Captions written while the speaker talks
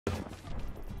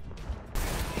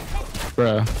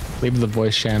Bruh, leave the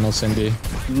voice channel, Cindy.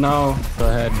 No. Go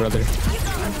ahead, brother.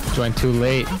 Joined too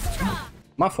late.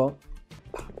 My fault.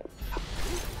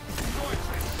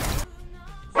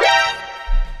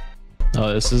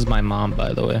 Oh, this is my mom,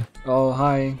 by the way. Oh,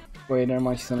 hi. Wait, never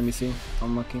mind. She's gonna be seen.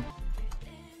 I'm lucky.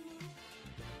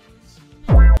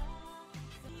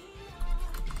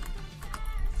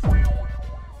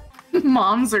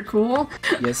 Moms are cool.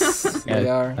 Yes, they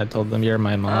are. I told them you're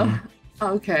my mom.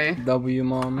 Okay. W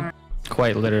mom.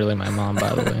 Quite literally my mom,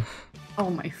 by the way. Oh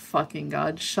my fucking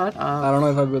god, shut up. I don't know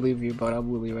if I believe you, but I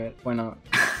believe it. Why not?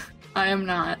 I am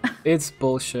not. It's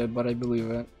bullshit, but I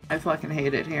believe it. I fucking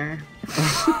hate it here.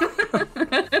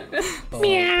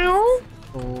 Meow.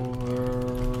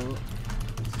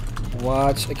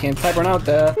 Watch. I can't type right out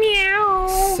there. Meow.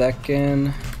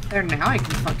 Second. There, now I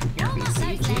can fucking hear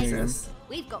BC. Jesus.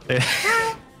 We've got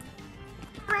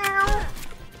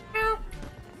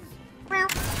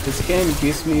This game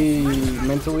gives me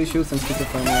mental issues and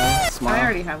schizophrenia. Smile. I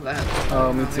already have that.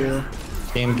 Oh, me too.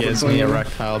 Game gives me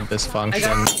erectile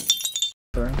dysfunction.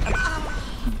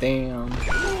 Damn.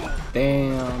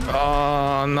 Damn.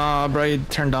 Oh no, bro, he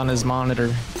turned on his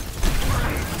monitor.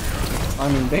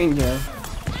 I'm in danger.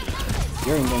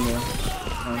 You're in danger.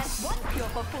 Nice.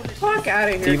 Fuck out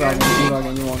of here, D.va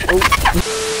again, you want. Oh!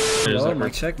 Hello, my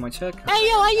check. Hey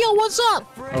yo, what's up?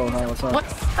 Oh, hi, what's up?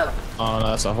 Oh, no,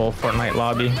 that's a whole Fortnite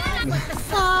lobby.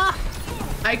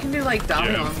 I can do like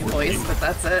Domino voice, but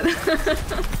that's it.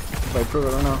 Wait, prove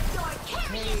it or not?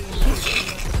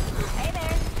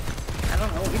 I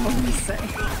don't know what you want me to say.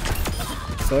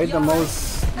 Say the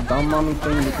most dumb mommy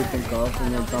thing you could think of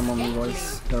in your dumb mommy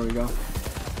voice. There we go.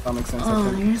 That makes sense.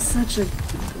 Oh, you're such a good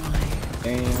boy.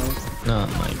 Damn. Oh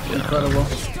my god. Incredible.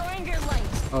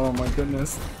 Oh my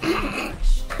goodness.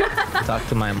 Talk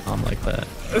to my mom like that.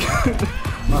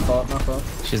 My fault, my fault.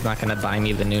 She's not gonna buy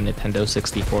me the new Nintendo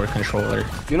 64 controller.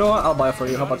 You know what? I'll buy it for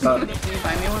you. How about that? Can you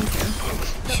buy me one too?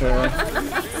 Sure.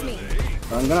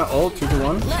 I'm gonna ult 3 to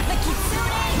 1.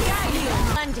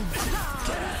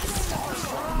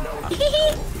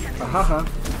 Haha.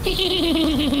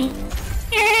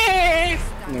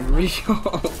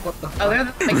 What the fuck? Other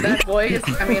than like that voice,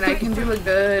 I mean, I can do a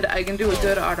good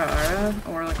ara ara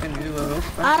or like a duo.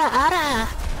 Ara.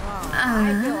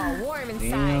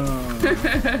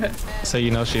 Damn. So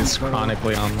you know she's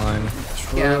chronically online.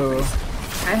 True. Yeah.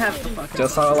 I have to fucking.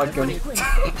 Just how I like him.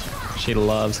 She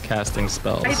loves casting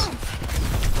spells.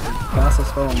 Cast a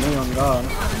spell on me, on God.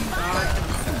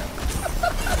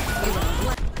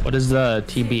 What is the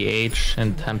TBH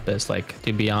and Tempest like,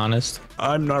 to be honest?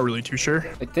 I'm not really too sure.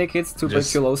 I think it's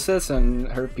tuberculosis and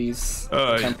herpes.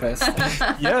 Tempest.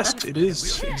 Yes, it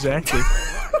is. Exactly.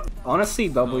 Honestly,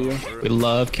 W. We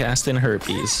love casting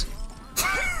herpes.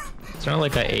 It's not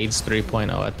like a AIDS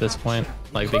 3.0 at this point.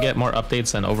 Like, they get more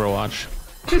updates than Overwatch.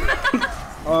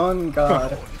 On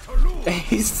God.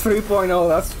 He's 3.0,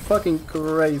 that's fucking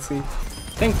crazy. I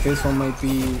think this one might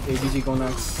be ABG Go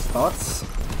next. Thoughts?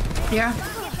 Yeah.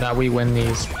 Now we win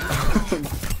these.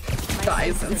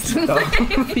 Dies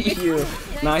instantly. You.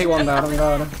 Nah, he won that, on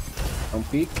God.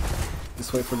 Don't peek.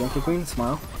 Just wait for Donkey Queen,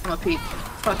 smile. I'm a peek.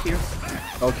 Fuck you.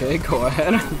 Okay, go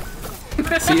ahead.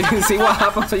 see what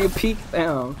happens when you peek?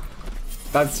 Damn.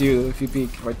 That's you if you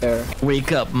peek right there.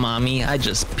 Wake up, mommy. I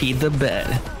just peed the bed.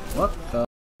 What the?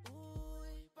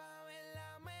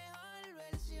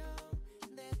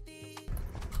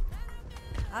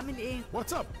 Amelie,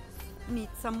 What's up? need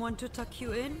someone to tuck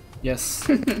you in? Yes.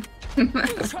 Trying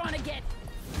to get.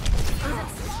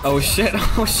 Oh shit,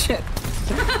 oh shit.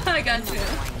 I got you.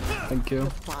 Thank you.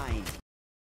 Fine.